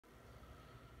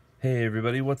Hey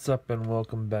everybody, what's up and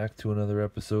welcome back to another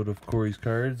episode of Corey's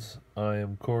Cards. I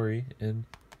am Corey and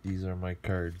these are my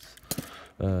cards.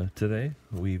 Today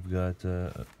we've got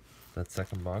that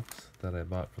second box that I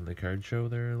bought from the card show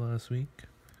there last week,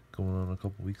 going on a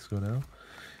couple weeks ago now.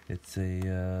 It's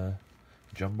a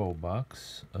jumbo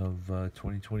box of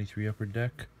 2023 Upper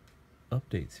Deck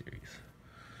Update Series.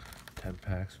 10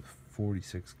 packs with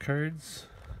 46 cards,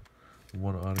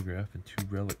 1 autograph and 2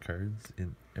 relic cards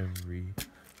in every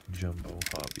jumbo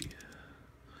hobby.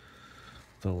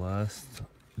 The last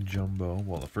jumbo,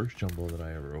 well, the first jumbo that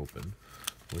I ever opened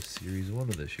was Series 1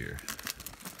 of this year.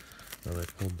 And I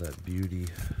pulled that beauty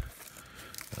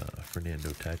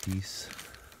Fernando Tatis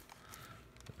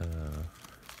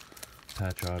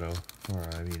patch auto, or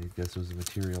I mean, I guess it was a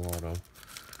material auto.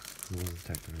 It wasn't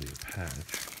technically a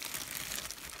patch.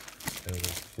 It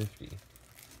was 50.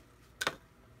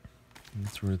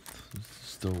 It's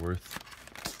still worth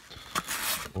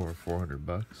over 400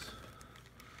 bucks.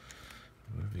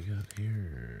 What have we got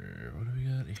here?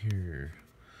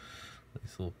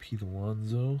 Nice little Pete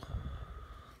Alonso.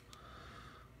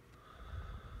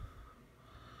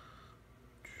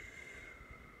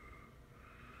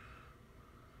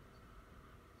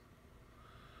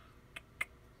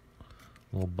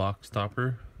 Little box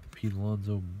topper. Pete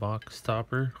Alonso box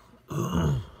topper.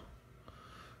 Yeah.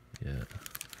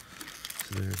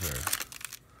 So there's our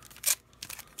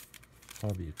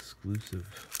hobby exclusive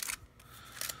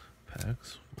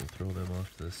packs. We'll throw them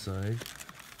off to the side.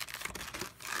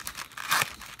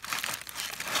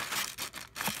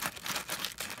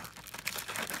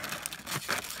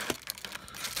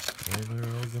 And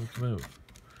they're all gonna come out.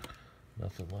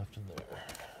 Nothing left in there.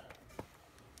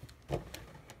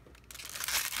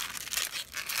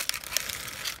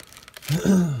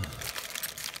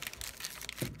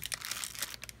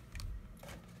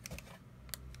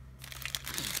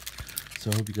 So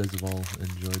I hope you guys have all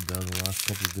enjoyed the last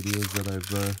couple of videos that I've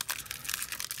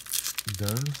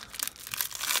done.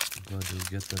 I'm glad to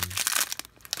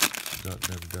got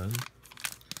them done.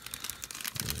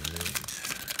 Alright.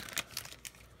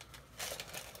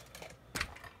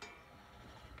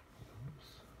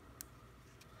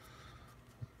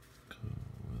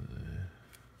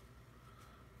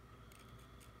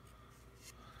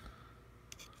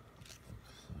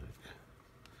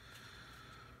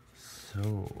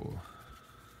 So,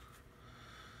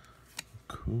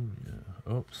 Acuna.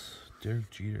 Oops, Derek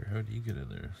Jeter. How did he get in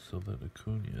there? So that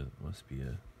Acuna must be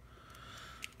a.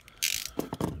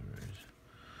 Alright.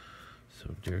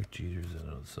 So Derek Jeter's in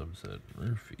on subset.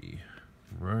 Murphy,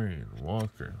 Ryan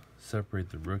Walker. Separate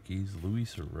the rookies.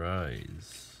 Luis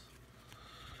Arise.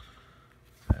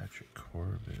 Patrick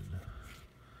Corbin.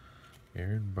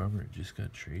 Aaron Bummer just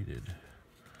got traded.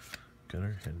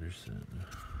 Gunnar Henderson.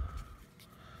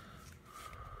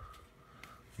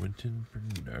 Winton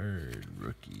Bernard,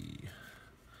 rookie.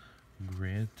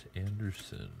 Grant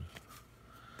Anderson.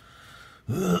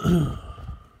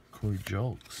 Corey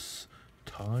Julks.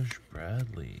 Taj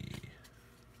Bradley.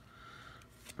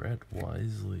 Brett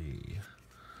Wisely.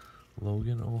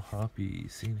 Logan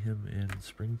O'Hoppe. Seen him in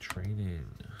spring training.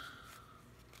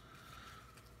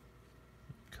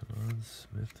 Kanan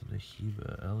Smith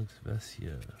Nahiba. Alex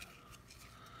Vesia.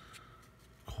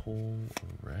 Cole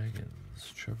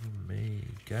Ragans, Trevor May,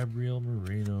 Gabriel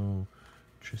Moreno,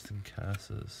 Tristan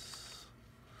Casas,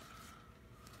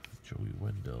 Joey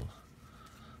Wendell.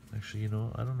 Actually, you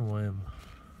know, I don't know why I'm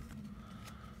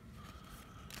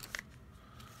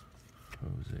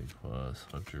Jose Quas,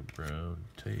 Hunter Brown,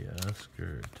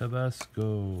 Teoscar,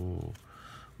 Tabasco,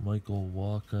 Michael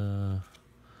Walker,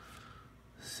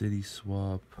 City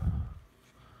Swap,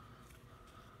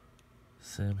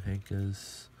 Sam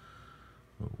Hankus,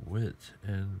 Witt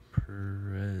and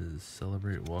Perez.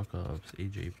 Celebrate walk-offs.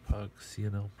 AJ Puck,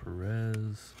 CNL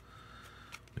Perez.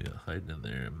 We got hiding in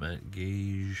there. Matt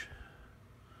Gage.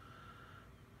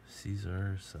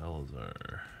 Cesar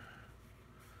Salazar.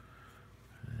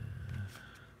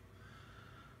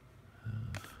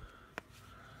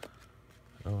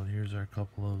 Oh, and here's our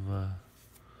couple of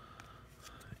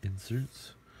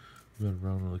inserts. We got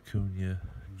Ronald Acuna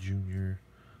Jr.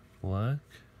 Black.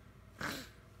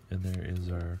 And there is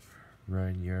our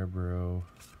Ryan Yarbrough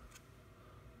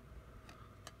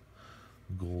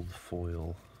gold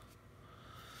foil.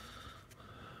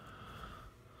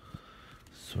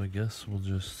 So I guess we'll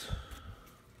just...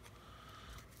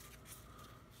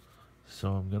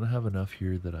 So I'm going to have enough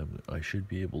here that I should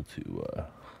be able to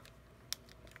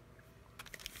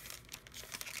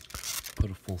put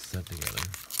a full set together.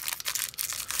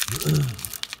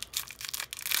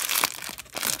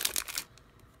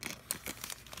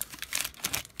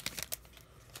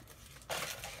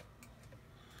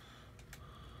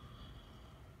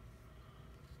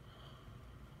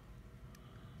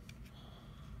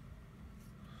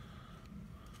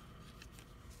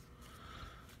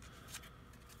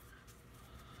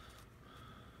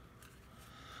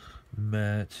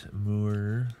 Matt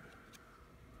Moore,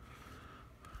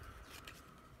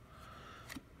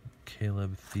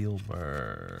 Caleb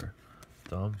Thielbar,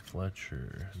 Dom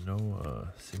Fletcher,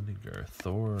 Noah Syndergaard,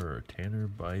 Thor, Tanner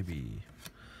Bybee,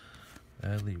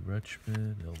 Adley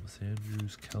Rutschman, Elvis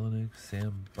Andrews, Kellenick,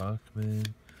 Sam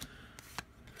Bachman,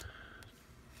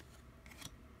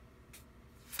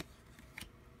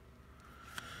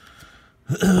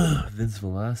 Vince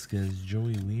Velasquez,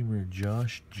 Joey Weimer,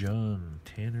 Josh Jung,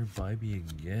 Tanner Bybee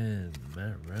again,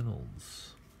 Matt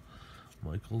Reynolds,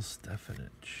 Michael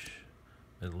Stefanich,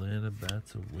 Atlanta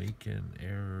Bats Awaken,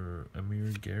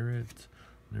 Amir Garrett,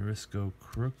 Narisco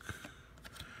Crook,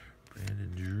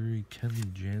 Brandon Drury,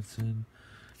 Kenley Jansen,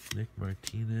 Nick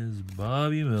Martinez,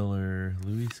 Bobby Miller,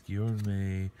 Luis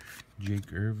Guillorme,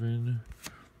 Jake Irvin,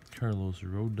 Carlos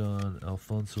Rodon,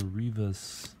 Alfonso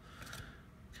Rivas,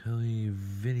 Kelly,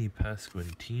 Vinny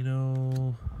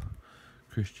Pasquantino,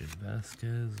 Christian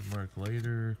Vasquez, Mark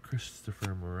Leiter,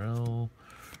 Christopher Morel,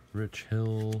 Rich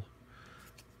Hill,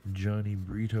 Johnny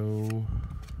Brito.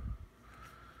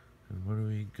 And what do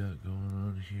we got going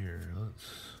on here?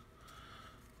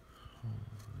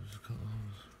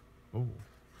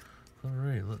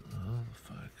 Alright,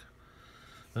 fuck.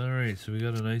 Alright, so we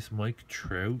got a nice Mike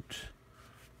Trout.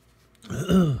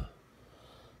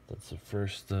 That's the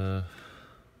first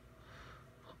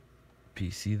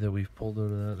PC that we've pulled out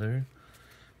of that there.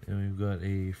 And we've got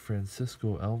a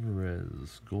Francisco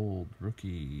Alvarez gold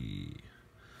rookie.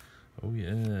 Oh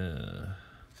yeah.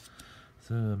 It's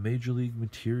Major League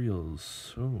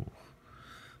Materials. Oh.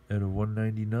 Out of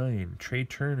 199. Trey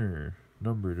Turner,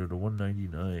 numbered out of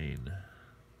 199.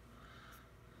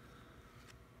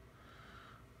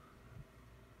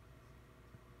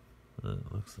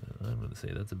 Looks like, I'm going to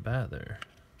say that's a bat there.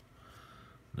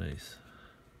 Nice.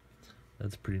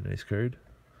 That's a pretty nice card.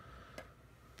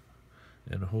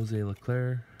 And Jose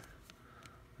Leclerc.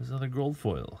 There's another gold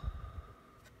foil.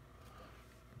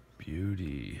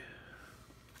 Beauty.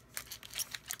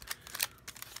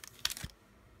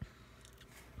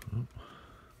 Oh.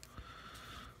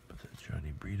 Put that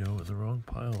Johnny Brito in the wrong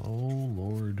pile. Oh,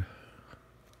 Lord.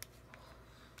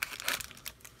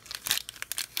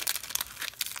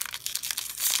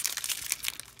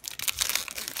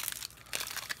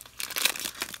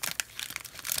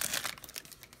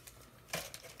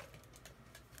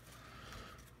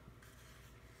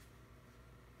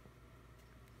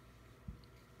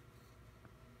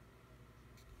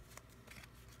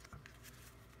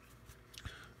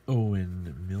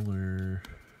 Owen Miller,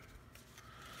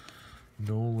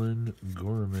 Nolan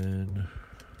Gorman,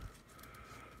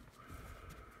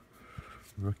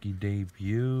 rookie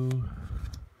debut,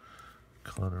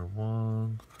 Connor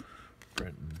Wong,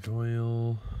 Brenton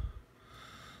Doyle.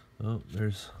 Oh,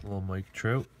 there's little Mike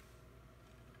Trout,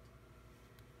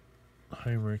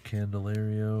 Heimer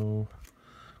Candelario,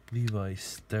 Levi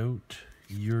Stout,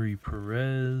 Yuri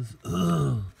Perez,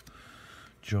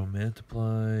 Joe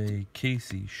Mantiply,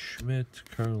 Casey Schmidt,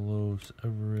 Carlos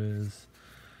Alvarez,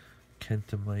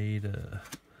 Kenta Maeda,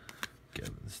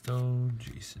 Gavin Stone,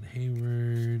 Jason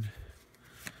Hayward,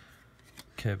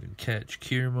 Kevin Catch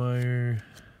Kiermaier,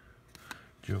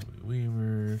 Joey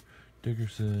Weimer,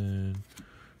 Dickerson,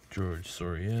 George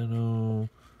Soriano,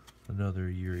 another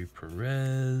Yuri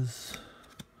Perez.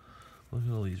 Look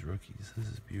at all these rookies. This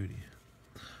is beauty.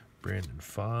 Brandon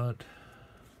Pfaadt,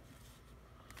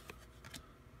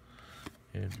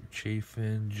 Andrew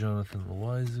Chafin, Jonathan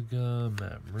Loizaga,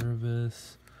 Matt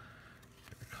Mervis,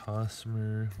 Eric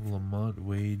Hosmer, Lamont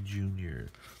Wade Jr.,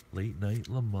 Late Night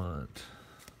Lamont,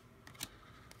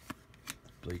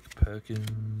 Blake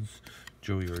Perkins,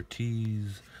 Joey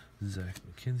Ortiz, Zach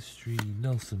McKinstry,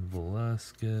 Nelson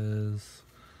Velasquez,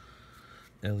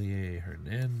 Elie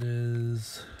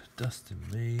Hernandez, Dustin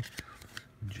May,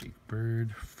 Jake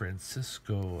Bird,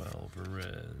 Francisco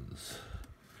Alvarez,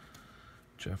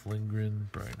 Jeff Lindgren,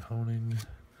 Brian Honing,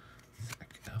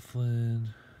 Zach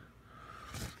Eflin.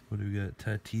 What do we got?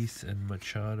 Tatis and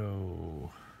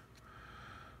Machado,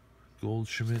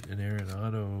 Goldschmidt and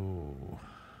Arenado,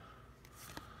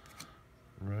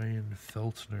 Ryan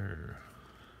Feltner,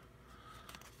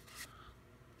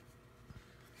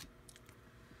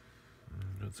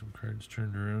 got some cards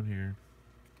turned around here.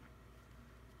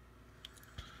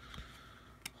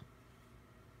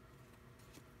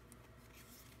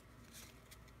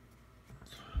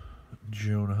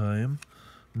 Jonah Heim,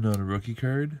 not a rookie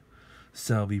card.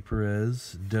 Salvi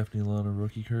Perez, definitely not a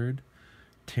rookie card.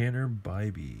 Tanner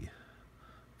Bybee,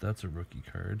 that's a rookie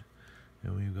card.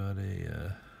 And we've got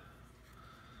a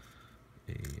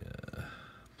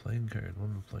playing card, one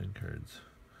of the playing cards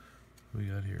we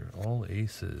got here. All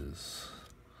aces.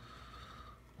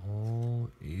 All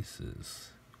aces.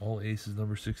 aces. All aces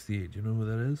number 68. Do you know who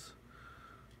that is?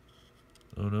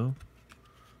 Oh no?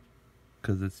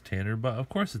 Because it's Tanner Bybee. Of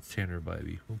course it's Tanner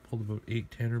Bybee. We'll pull about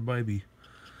 8 Tanner Bybee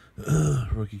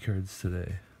rookie cards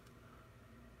today.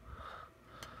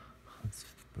 That's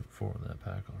about 4 in that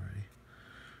pack already.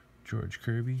 George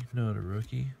Kirby, not a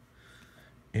rookie.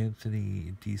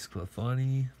 Anthony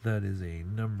DeSclafani, that is a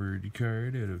numbered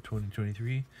card out of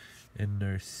 2023. And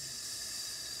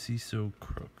Narciso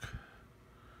Crook.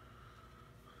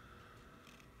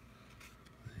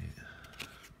 Yeah.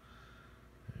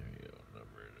 There we go,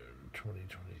 numbered out of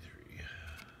 2023.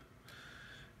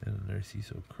 And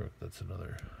Narciso Crook, that's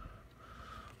another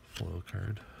foil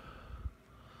card.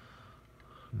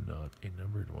 Not a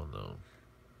numbered one though.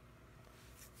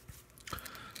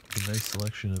 A nice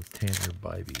selection of Tanner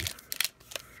Bybee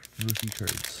rookie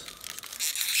cards.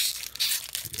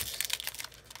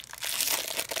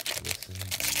 Yes,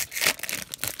 indeed.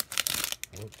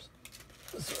 Whoops.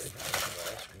 Sorry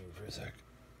for the screen for a sec.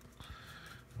 I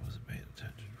wasn't paying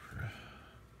attention for a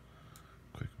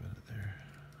quick minute there.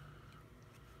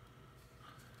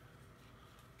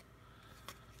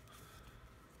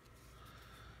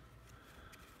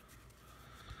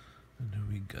 And who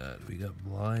we got? We got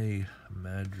Bly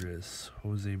Madras,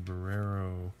 Jose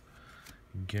Barrero,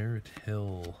 Garrett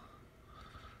Hill,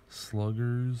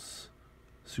 Sluggers,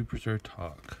 Superstar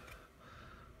Talk.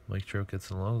 Mike Trout gets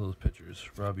in a lot of those pitchers.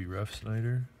 Robbie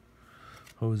Refsnyder,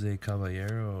 Jose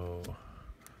Caballero,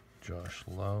 Josh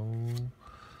Lowe,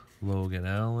 Logan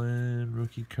Allen,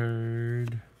 rookie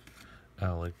card,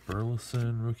 Alec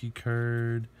Burleson, rookie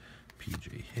card,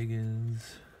 PJ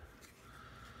Higgins,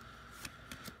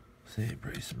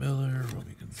 Bryce Miller,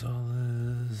 Romy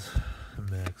Gonzalez,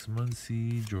 Max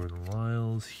Muncy, Jordan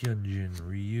Lyles, Hyunjin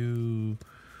Ryu,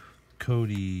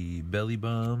 Cody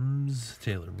Bellybums,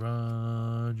 Taylor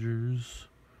Rogers,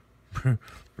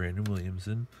 Brandon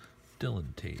Williamson,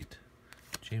 Dylan Tate,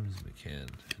 James McCann,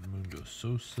 Edmundo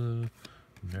Sosa,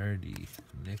 Nardi,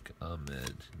 Nick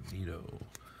Ahmed, Nito,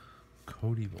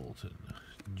 Cody Bolton,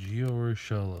 Gio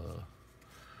Urshela,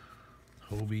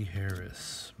 Hobie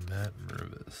Harris, Matt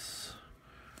Mervis,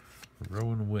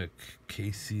 Rowan Wick,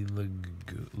 Casey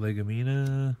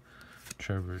Legamina,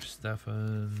 Trevor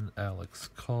Stephan, Alex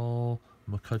Call,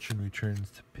 McCutcheon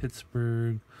returns to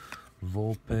Pittsburgh,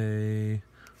 Volpe,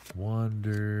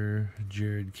 Wander,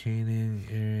 Jared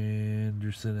Koenig,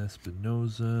 Anderson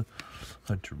Espinoza,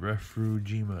 Hunter Refru,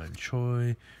 Ji-Man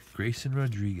Choi, Grayson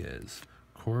Rodriguez,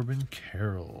 Corbin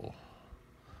Carroll.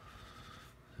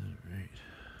 Alright.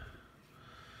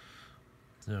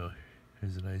 So,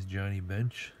 here's a nice Johnny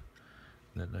Bench.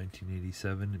 That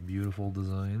 1987 beautiful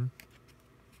design.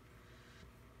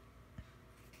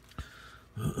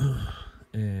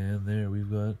 And there we've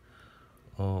got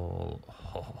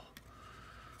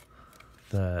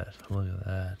that. Look at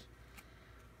that.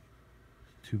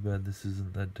 Too bad this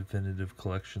isn't that definitive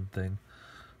collection thing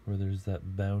where there's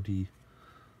that bounty.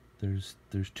 There's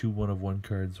 2 1-of-1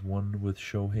 cards, one with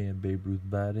Shohei and Babe Ruth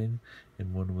batting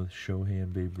and one with Shohei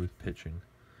and Babe Ruth pitching.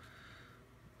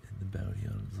 And the bounty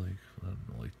on it's like, I don't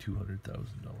know, like $200,000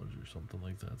 or something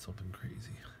like that, something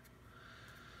crazy.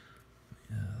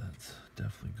 Yeah, that's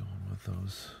definitely going with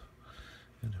those.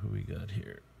 And who we got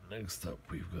here? Next up,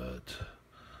 we've got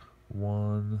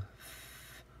one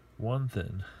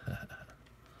thing.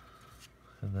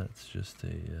 And that's just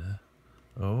a,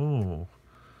 oh,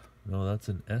 no, that's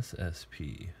an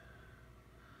SSP.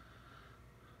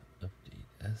 Update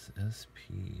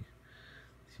SSP.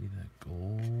 See that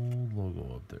gold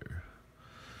logo up there?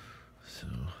 So,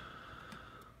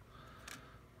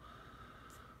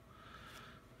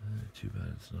 too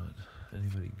bad it's not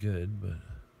anybody good, but.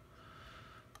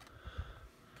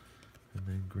 And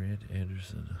then Grant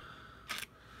Anderson.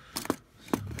 So,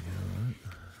 you know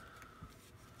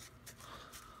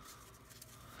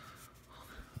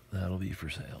what? That'll be for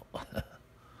sale.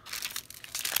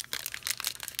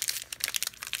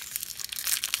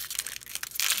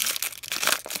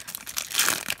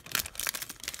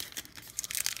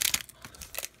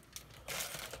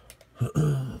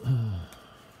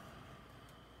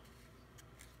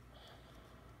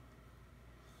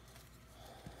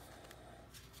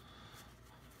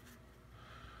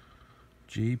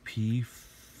 JP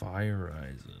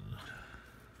Fireisen,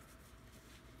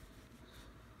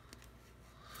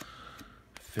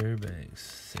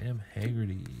 Fairbanks, Sam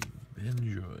Haggerty, Ben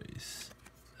Joyce,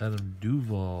 Adam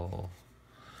Duvall,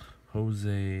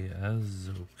 Jose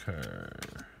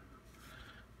Azokar,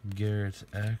 Garrett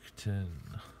Acton,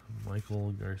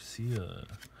 Michael Garcia,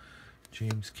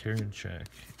 James Karinchak,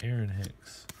 Aaron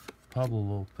Hicks, Pablo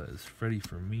Lopez, Freddie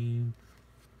Fermin,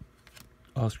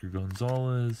 Oscar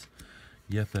Gonzalez,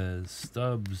 Yepes,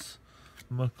 Stubbs,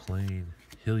 McLean,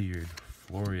 Hilliard,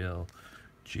 Florial,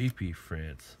 JP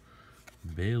France,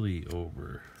 Bailey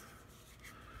Ober,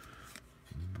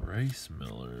 Bryce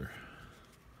Miller,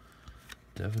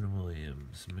 Devin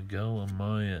Williams, Miguel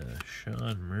Amaya,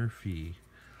 Sean Murphy,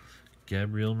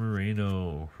 Gabriel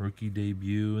Moreno, rookie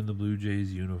debut in the Blue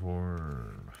Jays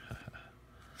uniform.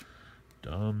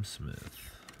 Dom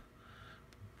Smith,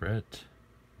 Brent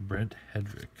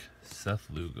Hedrick, Seth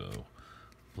Lugo,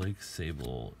 Blake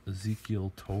Sable,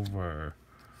 Ezekiel Tovar,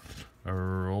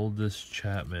 Aroldis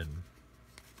Chapman,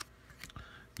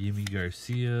 Yimi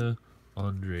Garcia,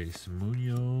 Andres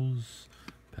Munoz,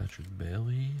 Patrick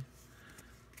Bailey,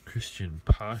 Christian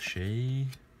Pache,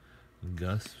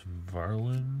 Gus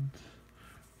Varland,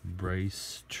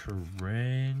 Bryce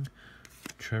Terang,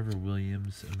 Trevor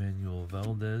Williams, Emmanuel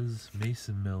Valdez,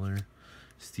 Mason Miller,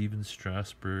 Steven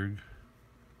Strasburg.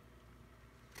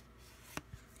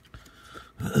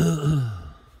 There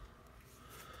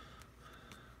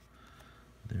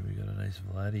we got a nice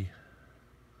Vladdy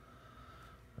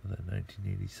of that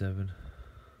 1987.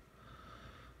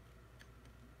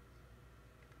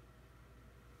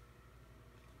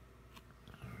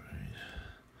 Alright.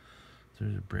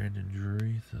 There's a Brandon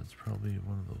Drury. That's probably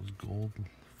one of those gold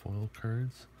foil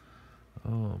cards.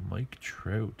 Oh, Mike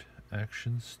Trout,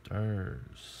 Action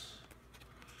Stars.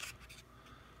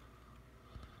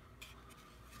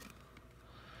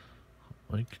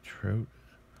 Mike Trout,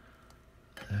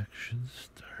 Action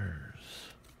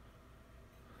Stars.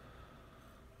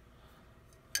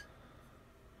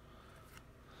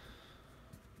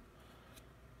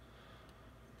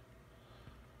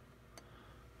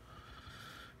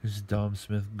 This is Dom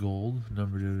Smith Gold,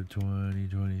 numbered out of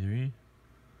 2023.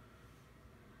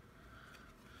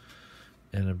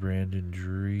 And a Brandon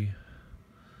Drury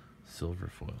silver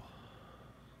foil.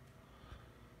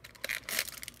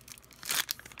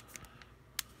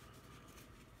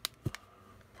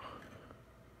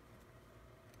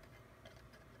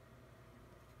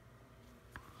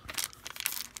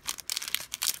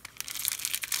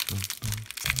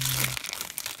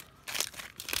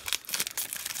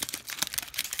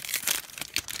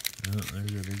 Oh,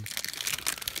 there's a big,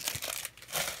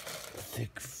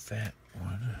 thick, fat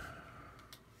one.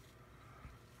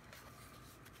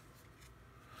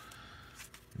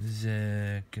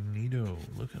 Zach Nito.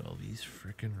 Look at all these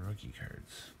frickin' rookie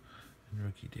cards and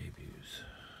rookie debuts.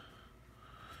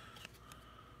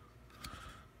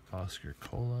 Oscar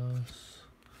Colas,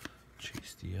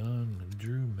 Chase DeYoung,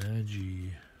 Drew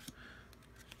Maggi,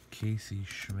 Casey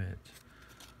Schmidt,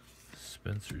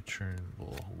 Spencer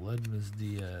Turnbull, Ledmus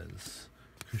Diaz,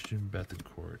 Christian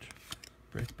Betancourt,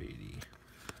 Brett Beatty,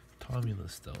 Tommy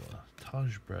LaStella,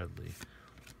 Taj Bradley,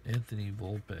 Anthony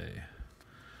Volpe,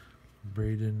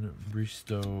 Braden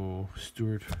Bristow,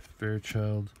 Stuart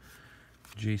Fairchild,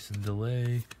 Jason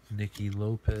DeLay, Nicky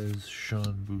Lopez,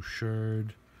 Sean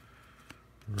Bouchard,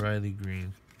 Riley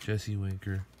Green, Jesse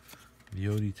Winker,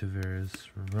 Yodi Tavares,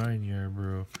 Ryan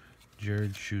Yarbrough,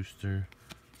 Jared Schuster,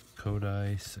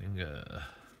 Kodai Senga,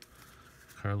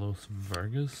 Carlos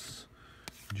Vargas,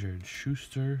 Jared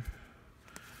Schuster,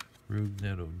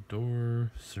 Rougned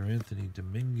Odor, Sir Anthony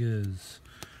Dominguez,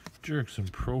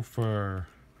 Jurickson Profar,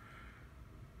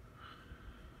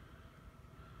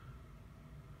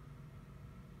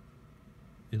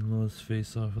 In-laws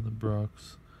face off in the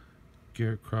Bronx,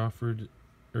 Garrett Crawford,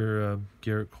 or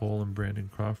Garrett Cole and Brandon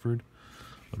Crawford.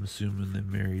 I'm assuming they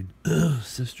married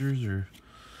sisters or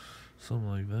something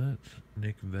like that.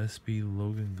 Nick Vespi,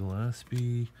 Logan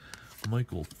Gillespie,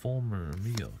 Michael Fulmer,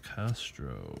 Miguel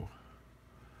Castro,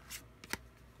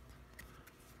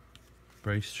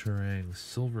 Bryce Terang,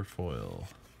 silver foil.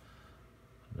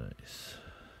 Nice.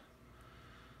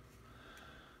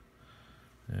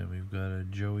 And we've got a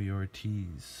Joey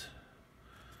Ortiz,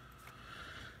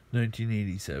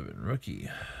 1987 rookie.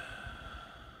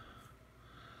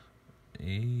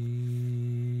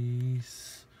 Ace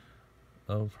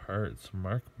of Hearts,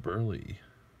 Mark Burley.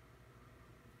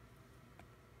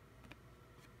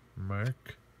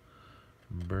 Mark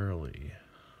Burley.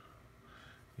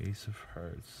 Ace of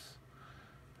Hearts.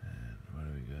 And what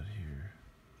do we got here?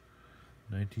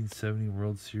 1970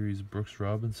 World Series, Brooks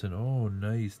Robinson. Oh,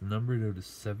 nice. Numbered out of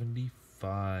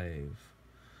 75.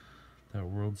 That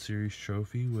World Series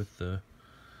trophy with the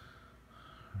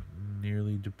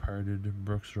nearly departed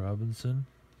Brooks Robinson.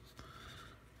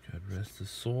 God rest his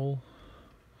soul.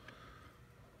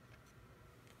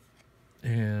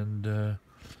 And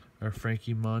our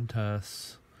Frankie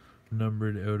Montas,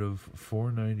 numbered out of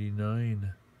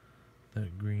 499.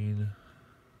 That green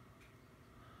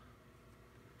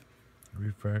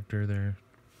refractor there.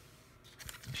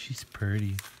 She's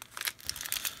pretty.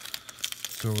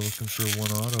 So we're looking for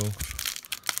one auto.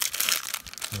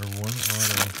 Or one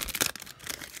auto.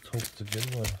 Let's hope it's a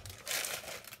good one.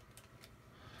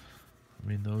 I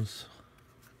mean, those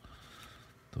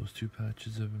two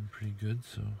patches have been pretty good,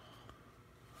 so.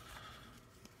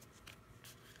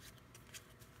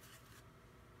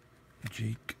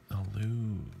 Jake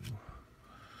Alou,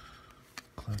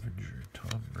 Clevenger,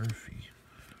 Tom Murphy,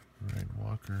 Ryan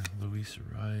Walker, Luis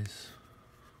Ariz,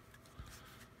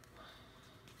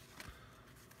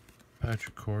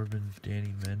 Patrick Corbin,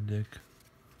 Danny Mendick,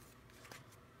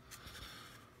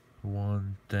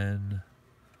 Juan Den,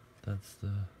 that's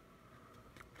the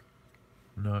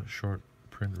not short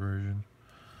print version.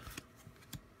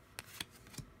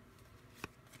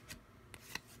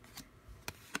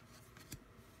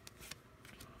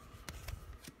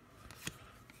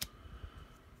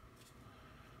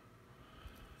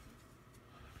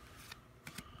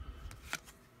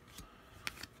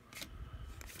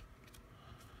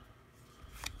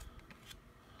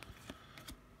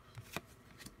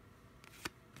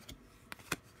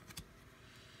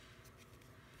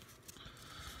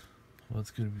 Well,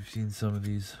 it's good we've seen some of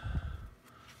these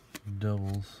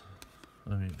doubles.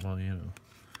 I mean, well,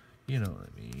 you know what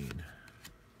I mean.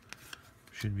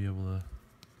 Should be able to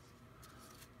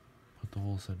put the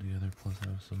whole set together, plus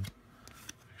have some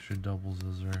extra doubles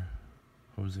as our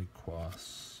Jose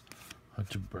Quas,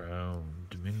 Hunter Brown,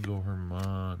 Domingo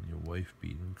Herman, your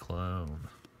wife-beating clown.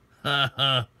 Ha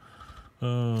ha!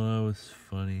 Oh, that was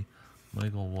funny.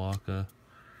 Michael Waka,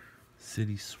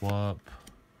 City Swap,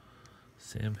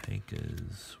 Sam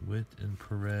Hankes, Witt and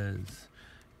Perez,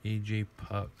 AJ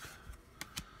Puck.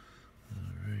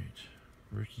 Alright.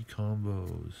 Rookie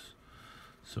combos.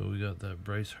 So we got that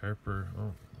Bryce Harper.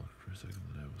 Oh, look for a second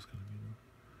that was going to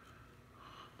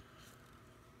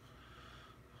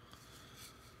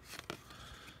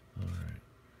be. Alright.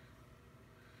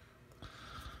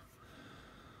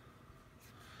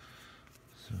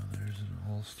 So there's an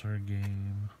all-star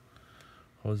game.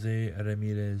 Jose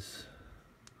Ramirez.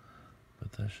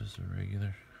 But that's just a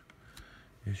regular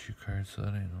issue card, so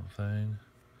that ain't no thing.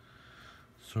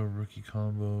 So rookie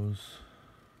combos.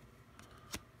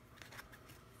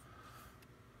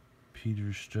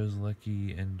 Peter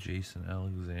Strzelecki and Jason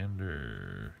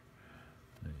Alexander.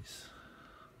 Nice.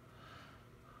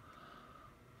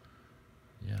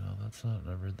 Yeah, no, that's not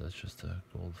numbered. That's just a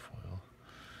gold foil.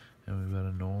 And we've got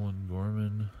a Nolan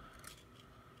Gorman.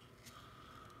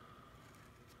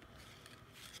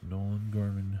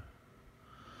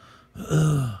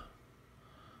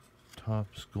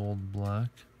 Topps gold black.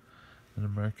 And a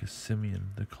Marcus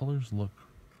Simeon. The colors look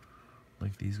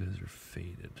like these guys are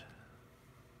faded.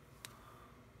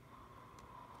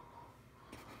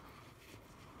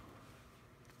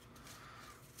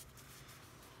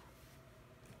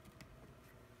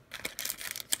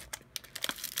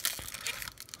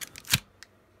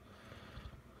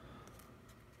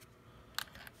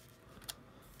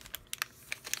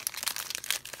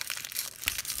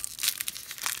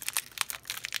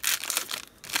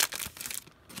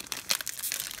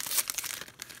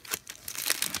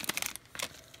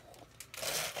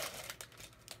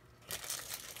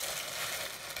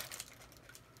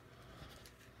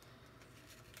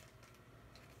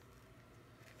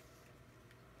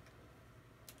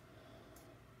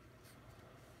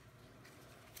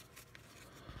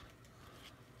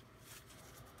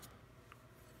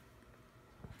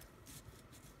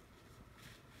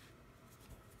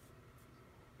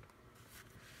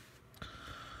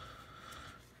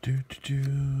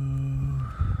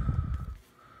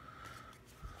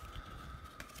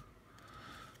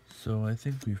 So I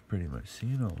think we've pretty much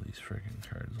seen all these freaking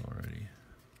cards already.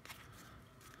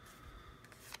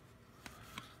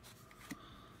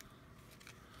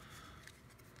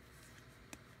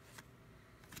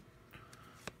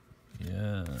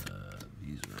 Yeah,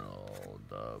 these are all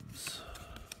dubs.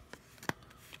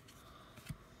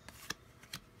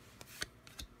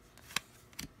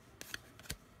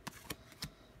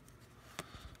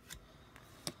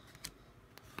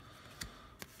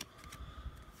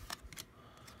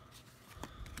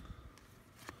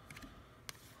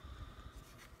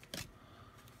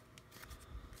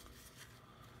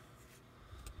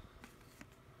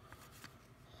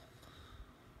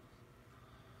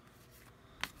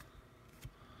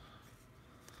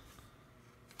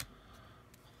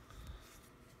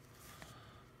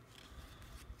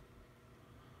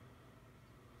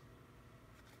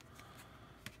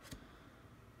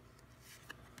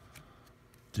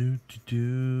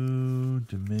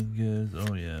 Dominguez.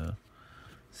 Oh yeah,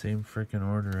 same freaking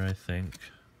order. I think.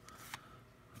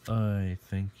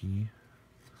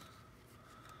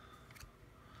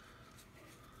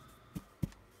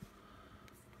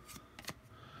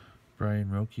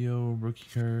 Brian Rocchio, rookie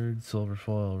card. Silver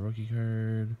foil, rookie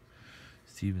card.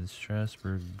 Steven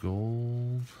Strasburg,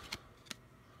 gold.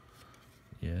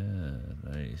 Yeah,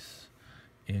 nice.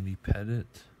 Andy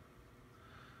Pettit,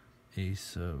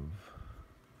 ace of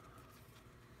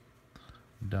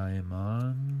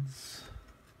diamonds.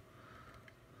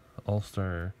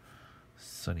 All-Star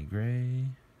Sonny Gray.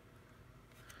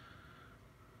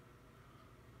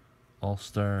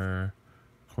 All-Star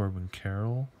Corbin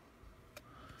Carroll.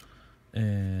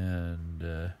 And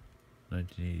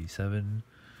 1987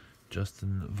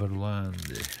 Justin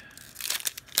Verlander.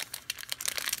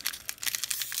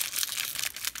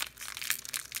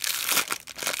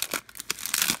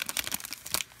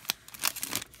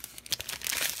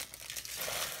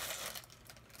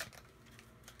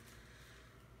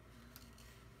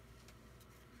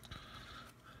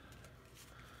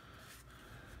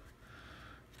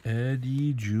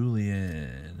 Eddie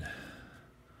Julian.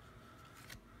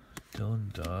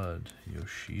 Dylan Dodd.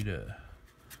 Yoshida.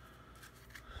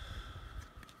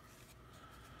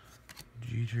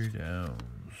 Jeter Downs.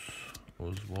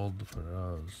 Oswald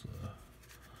Peraza.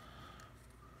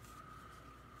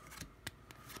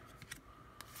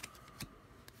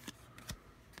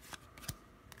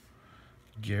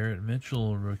 Garrett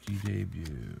Mitchell, rookie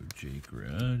debut. Jake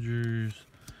Rogers.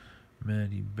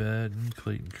 Matty Batten,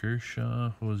 Clayton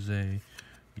Kershaw, Jose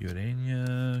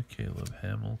Urena, Caleb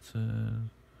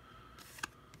Hamilton,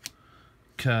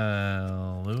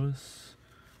 Kyle Lewis,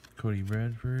 Cody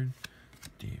Bradford,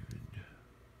 David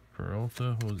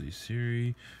Peralta, Jose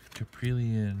Siri,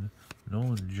 Caprillion,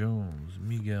 Nolan Jones,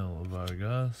 Miguel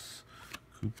Vargas,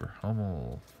 Cooper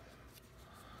Hummel,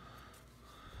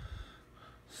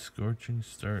 Scorching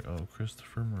Start, oh,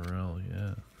 Christopher Morel,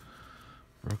 yeah,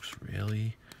 Brooks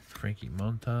Raley, Frankie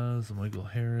Montas, Michael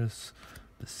Harris,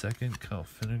 the second, Kyle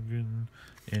Finnegan,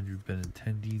 Andrew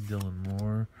Benintendi, Dylan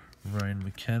Moore, Ryan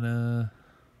McKenna,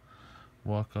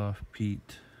 Walk-Off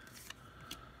Pete,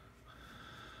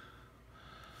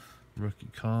 rookie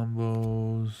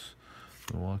combos,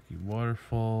 Milwaukee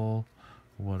Waterfall,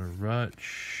 What a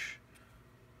Rutch.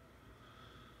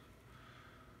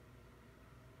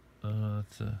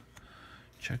 That's a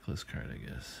checklist card, I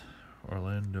guess.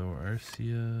 Orlando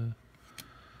Arcia.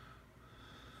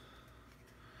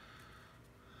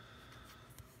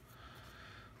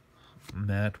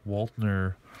 Matt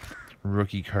Waltner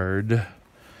rookie card.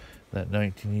 That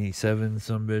 1987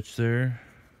 sumbitch there.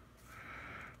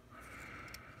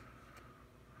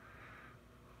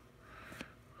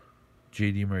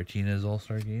 JD Martinez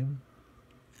All-Star Game.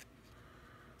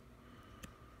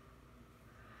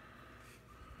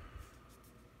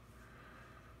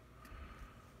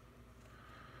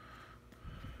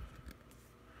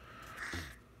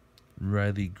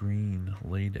 Riley Green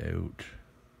laid out.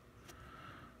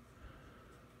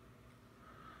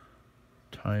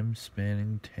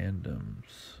 Time-spanning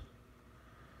tandems.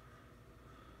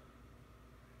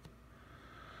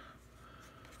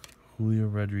 Julio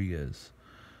Rodriguez,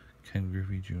 Ken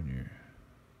Griffey Jr.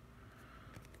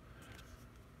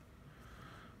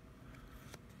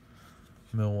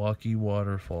 Milwaukee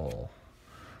Waterfall.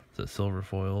 Is that silver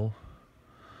foil?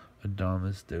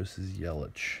 Adamas doses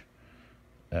Yelich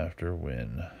after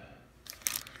win.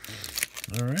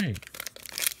 Alright.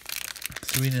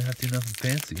 So we didn't have to do nothing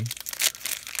fancy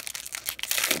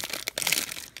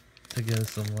to get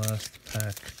us some last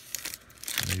pack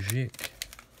Magic.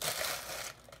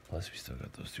 Plus we still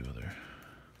got those two other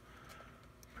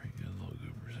pretty good little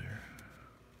goobers there.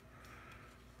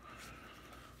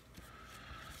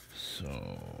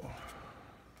 So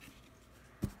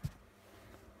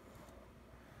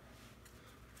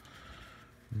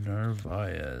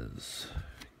Narvaez,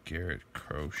 Garrett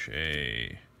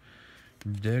Crochet,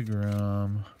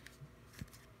 DeGrom,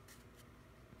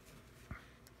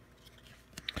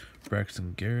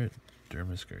 Braxton Garrett,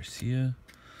 Dermis Garcia,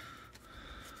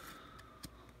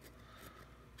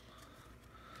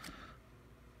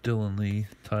 Dylan Lee,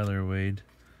 Tyler Wade,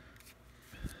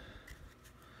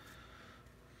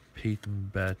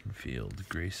 Peyton Battenfield,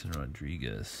 Grayson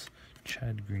Rodriguez,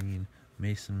 Chad Green,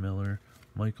 Mason Miller,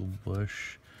 Michael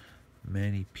Bush,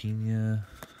 Manny Pena,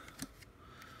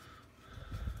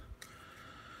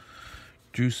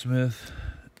 Drew Smith,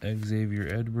 Xavier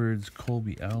Edwards,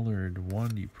 Colby Allard,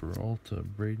 Wandy Peralta,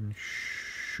 Braden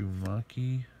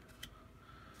Shumaki,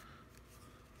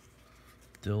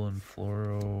 Dylan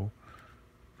Floro,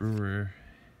 Brewer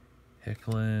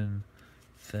Hecklin,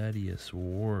 Thaddeus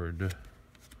Ward,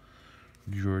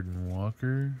 Jordan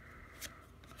Walker,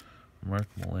 Mark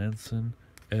Melanson,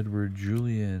 Edward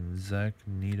Julian, Zach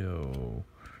Nito,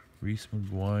 Reese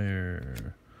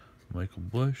McGuire, Michael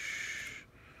Bush,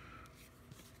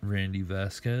 Randy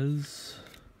Vasquez,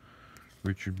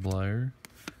 Richard Blyer,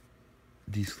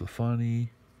 DeSclafani,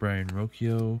 Brian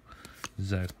Rocchio,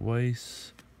 Zach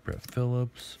Weiss, Brett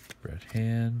Phillips, Brett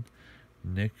Hand,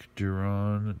 Nick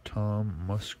Duran, Tom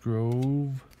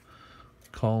Musgrove,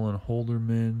 Colin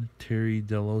Holderman, Terry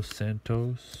Delos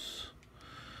Santos,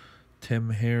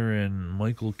 Tim Herron,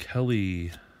 Michael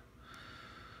Kelly,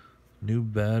 New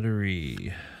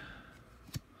Battery,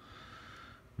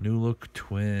 New Look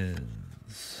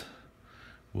Twins,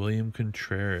 William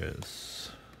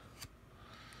Contreras.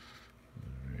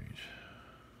 Alright.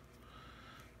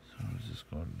 So is this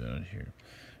going down here?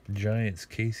 Giants,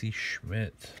 Casey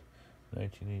Schmidt,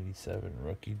 1987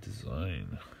 rookie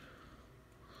design.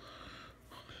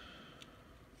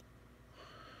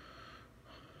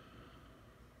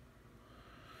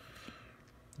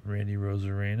 Randy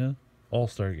Rosarena,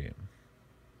 All-Star Game.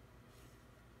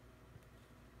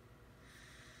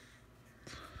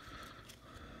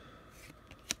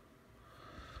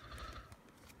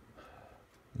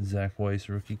 Zach Weiss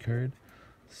rookie card,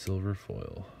 silver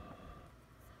foil.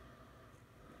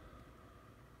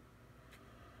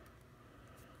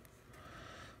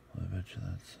 I bet you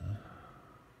that's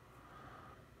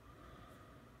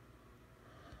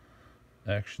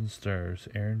Action Stars,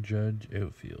 Aaron Judge,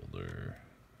 outfielder.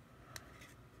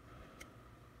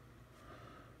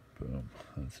 Boom,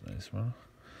 that's a nice one.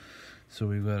 So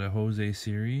we've got a Jose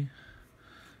Siri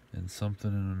and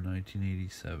something in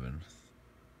 1987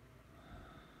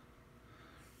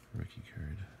 rookie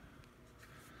card.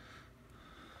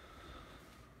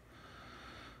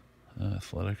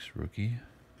 Athletics rookie.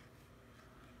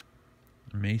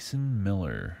 Mason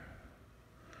Miller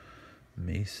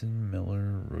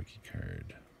rookie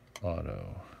card,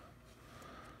 auto.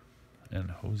 And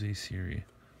Jose Siri.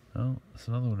 Oh, that's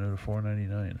another one out of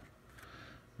 $4.99.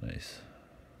 Nice.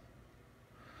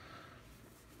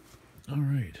 All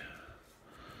right.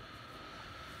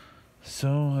 So,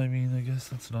 I mean, I guess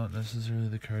that's not necessarily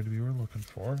the card we were looking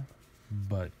for,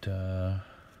 but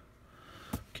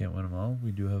can't win them all.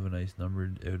 We do have a nice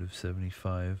numbered out of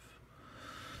 75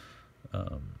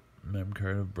 mem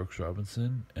card of Brooks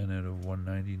Robinson, and out of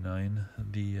 199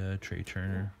 the Trey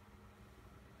Turner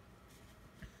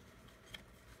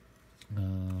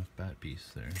bat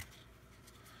piece there.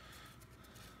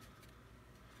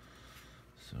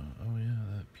 So, oh yeah,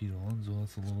 that Pete Alonso,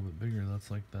 that's a little bit bigger.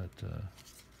 That's like that, you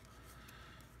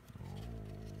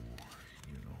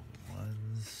know, the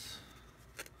ones.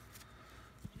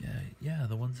 Yeah,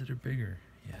 the ones that are bigger.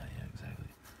 Yeah,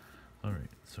 exactly. Alright,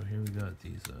 so here we got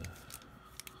these,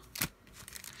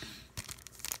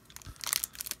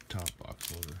 top box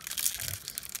loader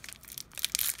packs.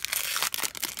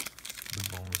 The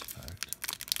bonus pack.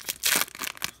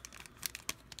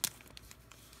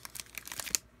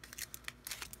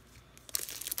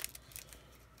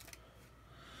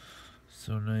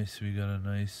 So nice, we got a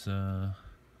nice, alright,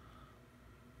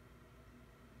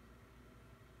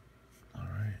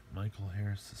 Michael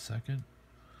Harris II,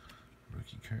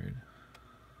 rookie card.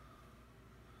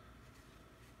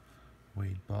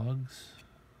 Wade Boggs.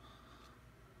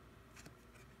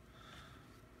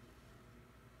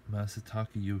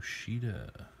 Masataka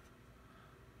Yoshida.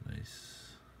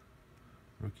 Nice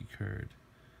rookie card.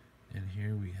 And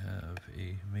here we have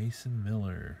a Mason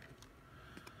Miller.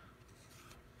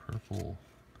 Purple.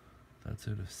 That's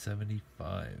out of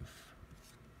 75.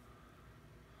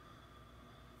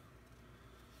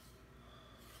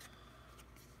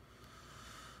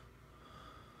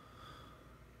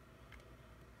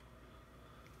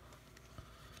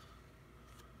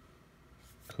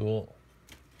 Cool.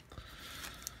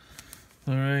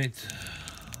 Alright.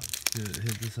 Let's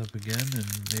hit this up again, and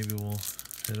maybe we'll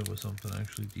hit it with something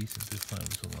actually decent this time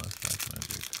with some last pack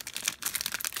magic.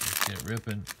 Let's get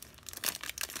ripping.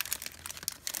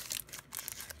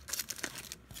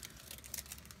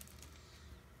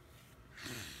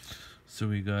 So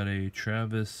we got a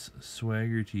Travis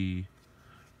Swaggerty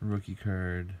rookie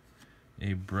card,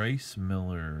 a Bryce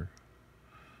Miller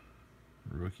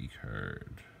rookie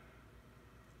card,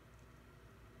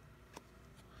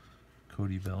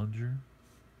 Cody Bellinger,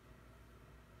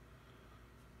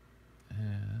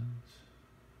 and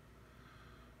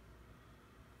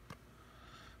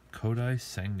Kodai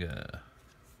Senga.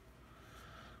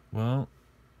 Well,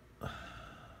 I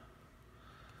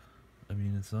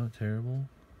mean, it's not terrible,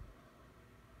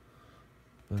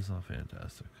 but it's not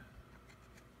fantastic.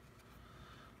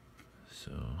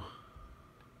 So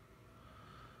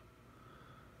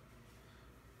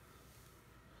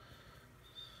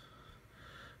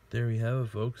there we have it,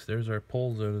 folks. There's our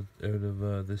pulls out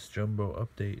of this jumbo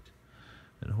update,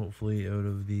 and hopefully out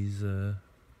of these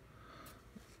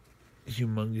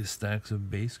humongous stacks of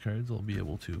base cards, I'll be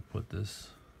able to put this,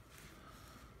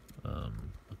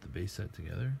 put the base set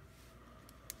together.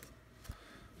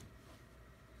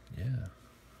 Yeah.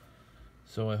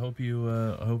 So I hope you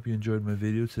enjoyed my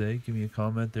video today. Give me a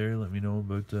comment there. Let me know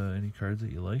about any cards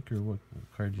that you like, or what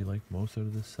card you like most out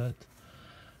of this set.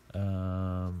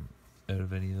 Out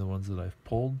of any of the ones that I've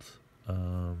pulled,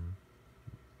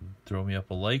 throw me up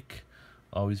a like.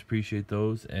 Always appreciate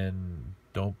those, and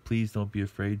please don't be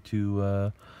afraid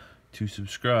to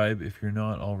subscribe if you're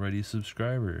not already a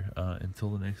subscriber.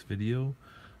 Until the next video,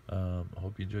 I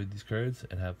hope you enjoyed these cards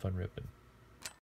and have fun ripping.